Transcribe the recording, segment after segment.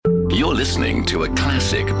You're listening to a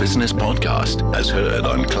Classic Business Podcast as heard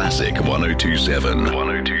on Classic 102.7.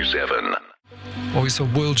 102.7. Well, we saw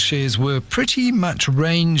world shares were pretty much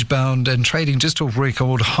range-bound and trading just off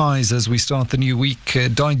record highs as we start the new week,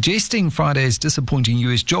 digesting Friday's disappointing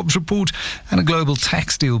US jobs report and a global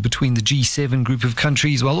tax deal between the G7 group of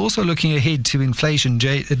countries, while also looking ahead to inflation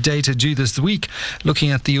data due this week.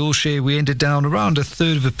 Looking at the all share, we ended down around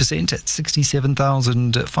 1/3% at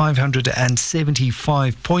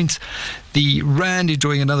 67,575 points. The Rand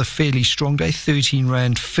enjoying another fairly strong day, 13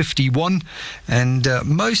 Rand 51, and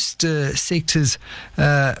most sectors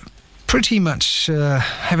pretty much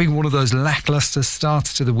having one of those lackluster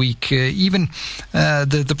starts to the week. Even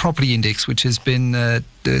the property index, which has been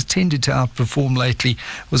tended to outperform lately,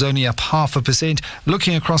 was only up 0.5%.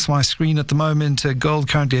 Looking across my screen at the moment, gold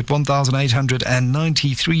currently at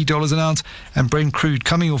 $1,893 an ounce, and Brent crude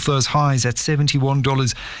coming off those highs at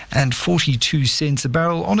 $71.42 a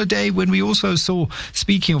barrel on a day when we also saw,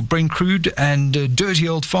 speaking of Brent crude and dirty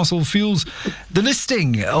old fossil fuels, the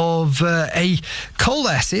listing of a coal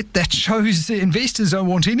asset that shows investors don't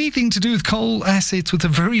want anything to do with coal assets with a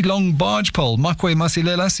very long barge pole. Makwe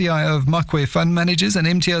Masilela, CIO of Makwe Fund Managers,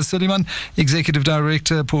 and Imtiaz Suleiman, Executive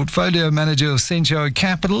Director, Portfolio Manager of Sentio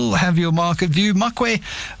Capital, have your market view. Makwe,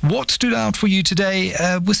 what stood out for you today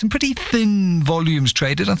with some pretty thin volumes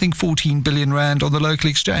traded, I think 14 billion Rand on the local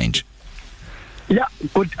exchange? Yeah,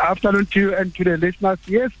 good afternoon to you and to the listeners.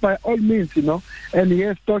 Yes, by all means, and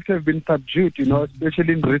yes, stocks have been subdued,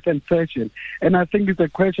 especially in recent session. And I think it's a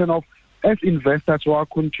question of, as investors who are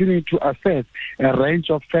continuing to assess a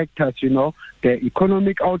range of factors, the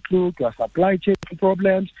economic outlook, your supply chain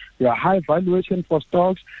problems, your high valuation for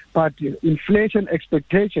stocks, but inflation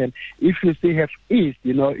expectation, if you see, have eased,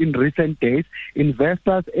 in recent days,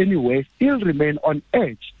 investors anyway still remain on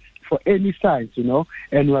edge for any signs,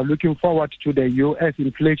 and we're looking forward to the U.S.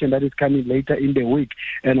 inflation that is coming later in the week.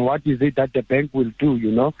 And what is it that the bank will do,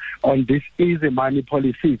 on these easy money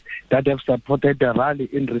policies that have supported the rally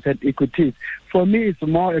in recent equities? For me, it's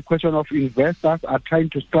more a question of investors are trying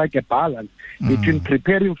to strike a balance between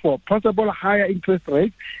preparing for possible higher interest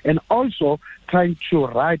rates and also trying to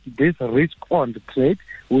ride this risk-on trade,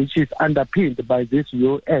 which is underpinned by this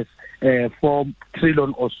U.S. 4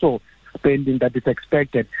 trillion or so spending that is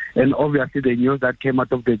expected, and obviously the news that came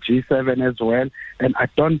out of the G7 as well. And I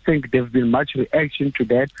don't think there's been much reaction to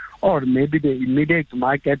that, or maybe the immediate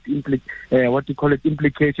market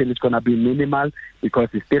implication is going to be minimal, because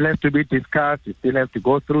it still has to be discussed. It still has to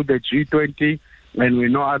go through the G20, and we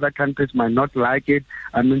know other countries might not like it.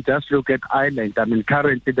 Just look at Ireland.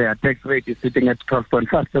 Currently their tax rate is sitting at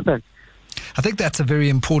 12.5%. I think that's a very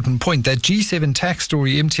important point. That G7 tax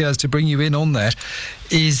story, Imtiaz, to bring you in on that,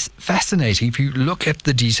 is fascinating. If you look at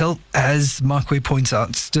the detail, as Makwe points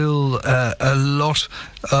out, still a lot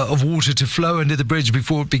of water to flow under the bridge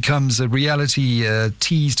before it becomes a reality,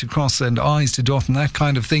 T's to cross and I's to dot and that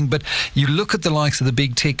kind of thing. But you look at the likes of the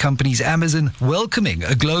big tech companies, Amazon welcoming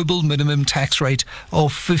a global minimum tax rate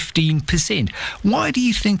of 15%. Why do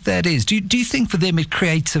you think that is? Do you think for them it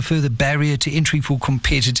creates a further barrier to entry for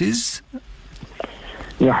competitors?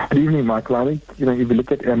 Yeah, good evening, Michael. I think, if you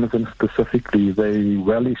look at Amazon specifically, they're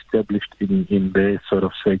well established in their sort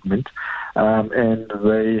of segment, and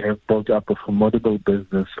they have built up a formidable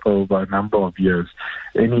business over a number of years.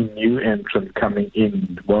 Any new entrant coming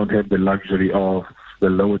in won't have the luxury of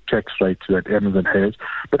the lower tax rates that Amazon has.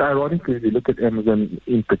 But ironically, if you look at Amazon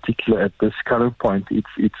in particular at this current point,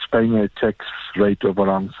 it's paying a tax rate of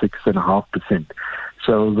around 6.5%.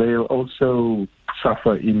 So they'll also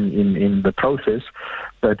suffer in the process,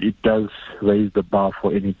 but it does raise the bar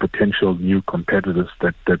for any potential new competitors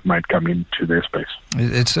that might come into their space.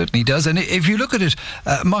 It certainly does. And if you look at it,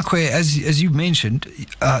 Makwe, as you mentioned,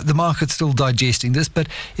 the market's still digesting this, but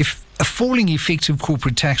if a falling effective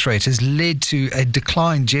corporate tax rate has led to a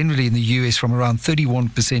decline generally in the US from around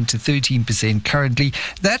 31% to 13% currently,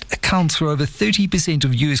 that accounts for over 30%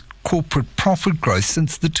 of US corporate profit growth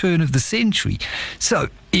since the turn of the century. So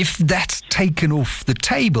if that's taken off the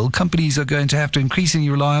table, companies are going to have to increasingly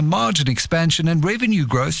rely on margin expansion and revenue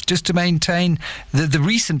growth just to maintain the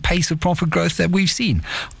recent pace of profit growth that we've seen.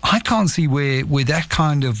 I can't see where that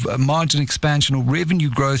kind of margin expansion or revenue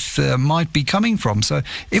growth might be coming from. So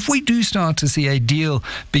if we do start to see a deal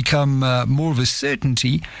become more of a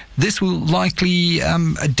certainty, this will likely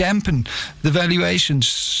dampen the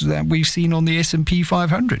valuations that we've seen on the S&P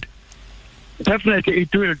 500. Definitely,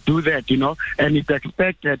 it will do that, and it's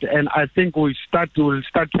expected. And I think we'll start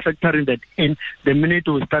factoring that in the minute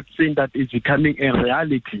we start seeing that it's becoming a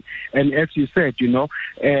reality. And as you said,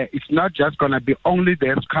 it's not just going to be only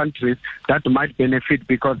those countries that might benefit,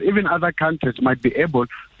 because even other countries might be able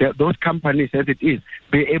those companies, as it is,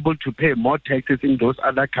 be able to pay more taxes in those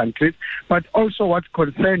other countries. But also what's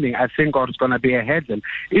concerning, I think, or it's going to be a headline,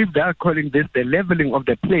 if they're calling this the leveling of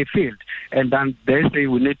the play field, and then they say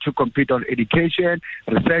we need to compete on education,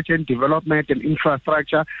 research and development and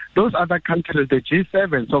infrastructure, those other countries, the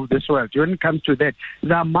G7s of this world, when it comes to that,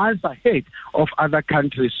 they are miles ahead of other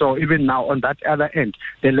countries. So even now on that other end,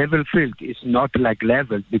 the level field is not like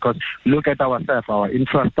leveled, because look at ourselves, our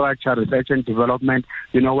infrastructure, research and development,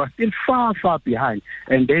 we're still far, far behind.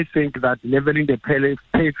 And they think that leveling the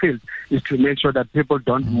play field is to make sure that people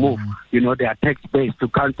don't move, their tax base to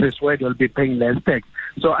countries where they'll be paying less tax.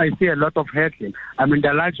 So I see a lot of headline. I mean,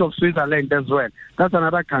 the likes of Switzerland as well. That's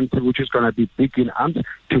another country which is going to be big in arms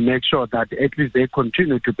to make sure that at least they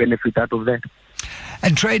continue to benefit out of that.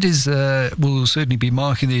 And traders will certainly be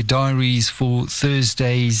marking their diaries for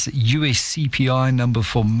Thursday's US CPI number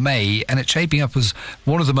for May, and it's shaping up as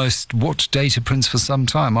one of the most watched data prints for some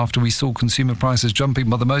time, after we saw consumer prices jumping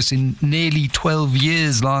by the most in nearly 12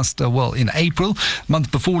 years in April,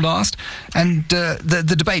 month before last. And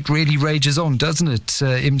the debate really rages on, doesn't it,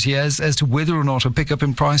 Imtiaz, as to whether or not a pickup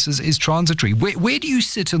in prices is transitory. Where do you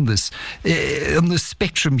sit on this, on the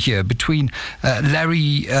spectrum here, between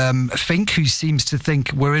Larry Fink, who seems to think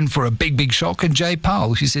we're in for a big shock, and Jay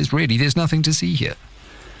Powell, who says really there's nothing to see here?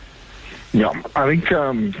 Yeah, I think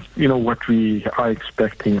what we are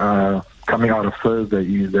expecting coming out of Thursday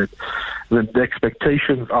is that the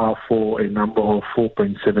expectations are for a number of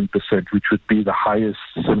 4.7%, which would be the highest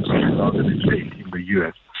since 2008 in the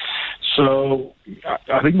US. So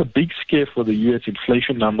I think the big scare for the US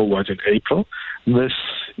inflation number was in April. This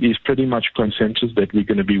is pretty much consensus that we're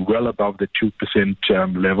going to be well above the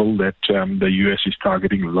 2% level that the US is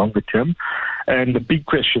targeting longer term. And the big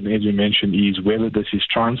question, as you mentioned, is whether this is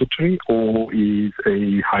transitory or is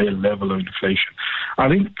a higher level of inflation. I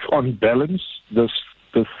think on balance, this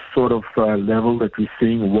sort of level that we're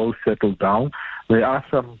seeing will settle down. There are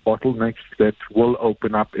some bottlenecks that will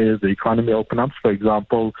open up as the economy opens up. For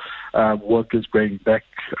example, workers going back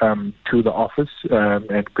to the office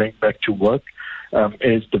and going back to work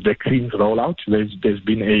as the vaccines roll out. There's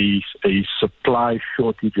been a supply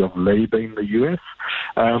shortage of labor in the U.S.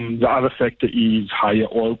 The other factor is higher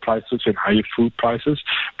oil prices and higher food prices.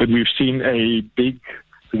 But we've seen a big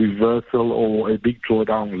reversal or a big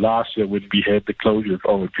drawdown last year when we had the closures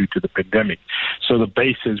over due to the pandemic. So the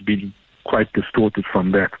base has been quite distorted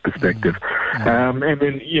from that perspective. And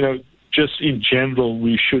then, just in general,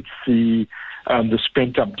 we should see the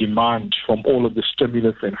spent-up demand from all of the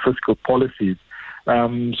stimulus and fiscal policies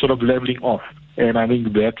sort of leveling off. And I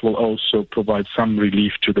think that will also provide some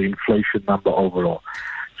relief to the inflation number overall.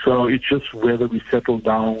 So it's just whether we settle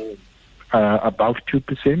down above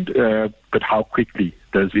 2%, but how quickly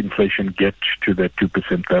does inflation get to that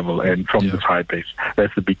 2% level and from this high base?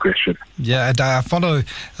 That's the big question. Yeah, and I follow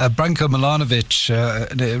Branko Milanovic,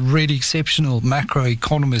 a really exceptional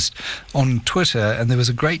macroeconomist, on Twitter, and there was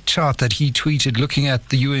a great chart that he tweeted looking at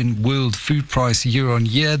the UN World Food Price year on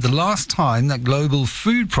year. The last time that global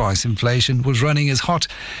food price inflation was running as hot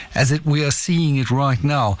as we are seeing it right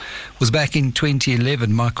now was back in 2011,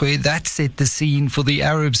 Makwe. That set the scene for the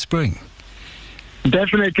Arab Spring.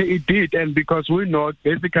 Definitely it did, and because we know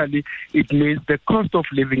basically it means the cost of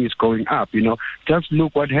living is going up. Just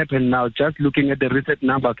look what happened now, just looking at the recent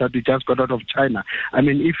numbers that we just got out of China. I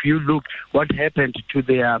mean, if you look what happened to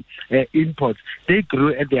their imports, they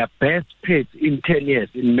grew at their best pace in 10 years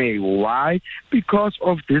in May. Why? Because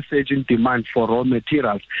of this surging demand for raw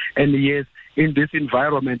materials. And yes, in this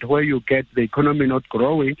environment where you get the economy not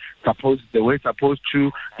growing the way it's supposed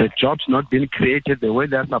to, the jobs not being created the way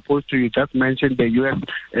they're supposed to. You just mentioned the U.S.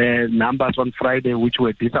 Numbers on Friday, which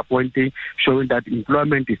were disappointing, showing that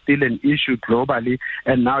employment is still an issue globally,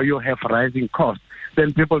 and now you have rising costs.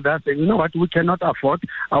 Then people are saying, we cannot afford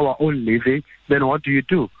our own living. Then what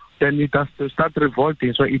do? Then it has to start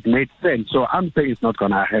revolting, so it made sense. So I'm saying it's not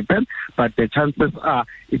going to happen, but the chances are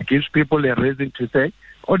it gives people a reason to say,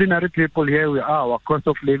 ordinary people, here we are, our cost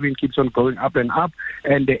of living keeps on going up and up,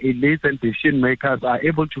 and the elites and decision makers are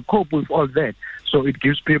able to cope with all that. So it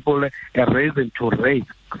gives people a reason to raise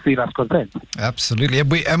serious concern. Absolutely.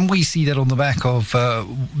 And we see that on the back of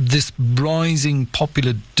this rising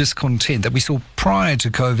popular discontent that we saw prior to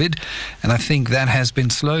COVID. And I think that has been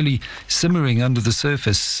slowly simmering under the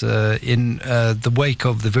surface in the wake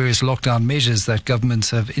of the various lockdown measures that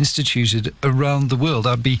governments have instituted around the world.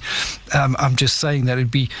 I'm just saying that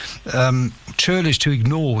it'd be churlish to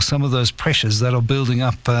ignore some of those pressures that are building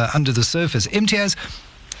up under the surface. Imtiaz,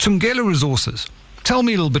 Thungela Resources Tell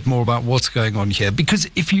me a little bit more about what's going on here, because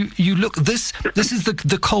if you look, this is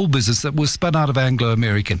the coal business that was spun out of Anglo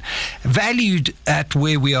American, valued at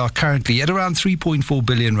where we are currently at around 3.4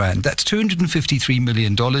 billion rand. That's $253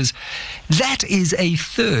 million. That is a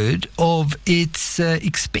third of its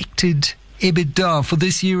expected EBITDA for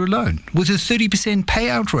this year alone, with a 30%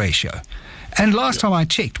 payout ratio. And last time I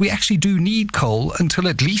checked, we actually do need coal until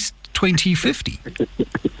at least 2050.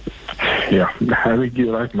 Yeah, I think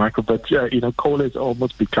you're right, Michael. But coal has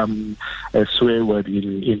almost become a swear word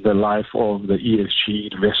in the life of the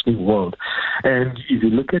ESG investing world. And if you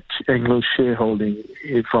look at Anglo shareholding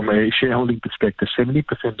from a shareholding perspective,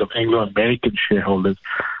 70% of Anglo-American shareholders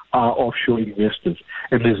are offshore investors.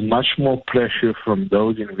 And there's much more pressure from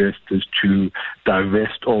those investors to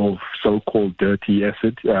divest of so-called dirty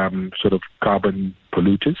assets, sort of carbon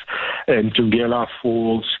polluters. And Thungela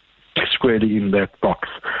falls squarely in that box.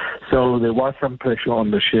 So there was some pressure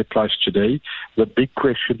on the share price today. The big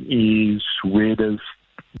question is, where does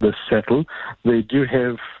this settle? They do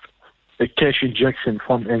have a cash injection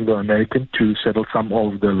from Anglo American to settle some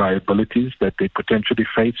of the liabilities that they potentially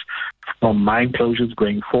face from mine closures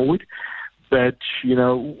going forward. But,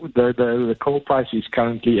 the coal price is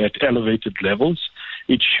currently at elevated levels.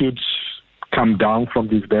 It should come down from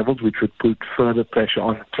these levels, which would put further pressure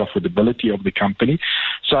on the profitability of the company.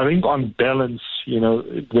 So I think on balance,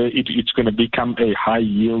 it's going to become a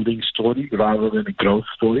high-yielding story rather than a growth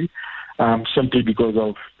story, simply because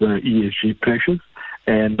of the ESG pressures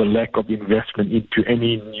and the lack of investment into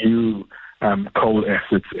any new coal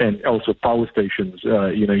assets and also power stations.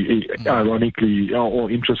 Ironically or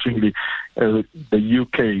interestingly, the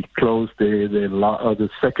UK closed the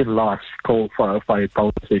second last coal-fired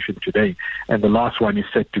power station today, and the last one is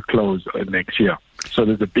set to close next year. So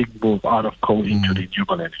there's a big move out of coal into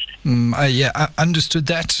renewable energy. I understood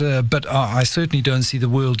that, but I certainly don't see the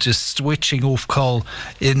world just switching off coal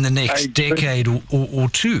in the next decade or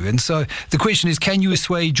two. And so the question is, can you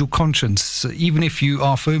assuage your conscience, even if you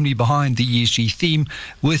are firmly behind the ESG theme,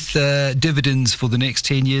 with dividends for the next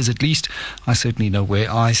 10 years at least? I certainly know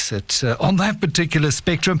where I sit on that particular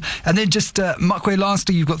spectrum. And then just, Makwe,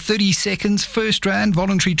 lastly, you've got 30 seconds. FirstRand,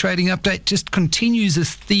 voluntary trading update, just continues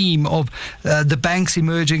this theme of the banks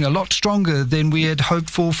emerging a lot stronger than we had hoped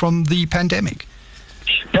for from the pandemic.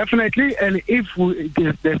 Definitely, and if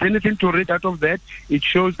there's anything to read out of that, it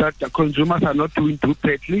shows that the consumers are not doing too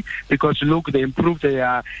badly, because look, they improved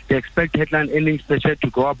they expect headline earnings per share to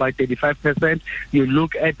go up by 35%. You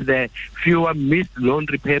look at the fewer missed loan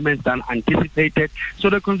repayments than anticipated, so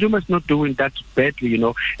the consumer is not doing that badly,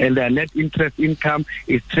 and their net interest income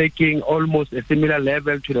is taking almost a similar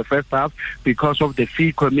level to the first half because of the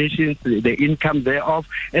fee commissions, the income thereof,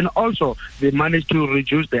 and also they managed to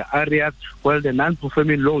reduce the areas while the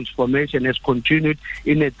non-performing loans formation has continued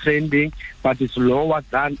in a trending, but it's lower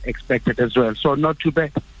than expected as well. So not too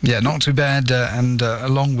bad. Yeah, not too bad. And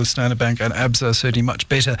along with Standard Bank and ABSA, certainly much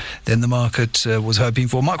better than the market was hoping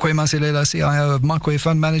for. Makwe Masilela, CIO of Makwe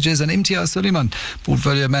Fund Managers, and Imtiaz Suleiman,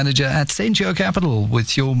 Portfolio Manager at Sentio Capital,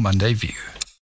 with your Monday View.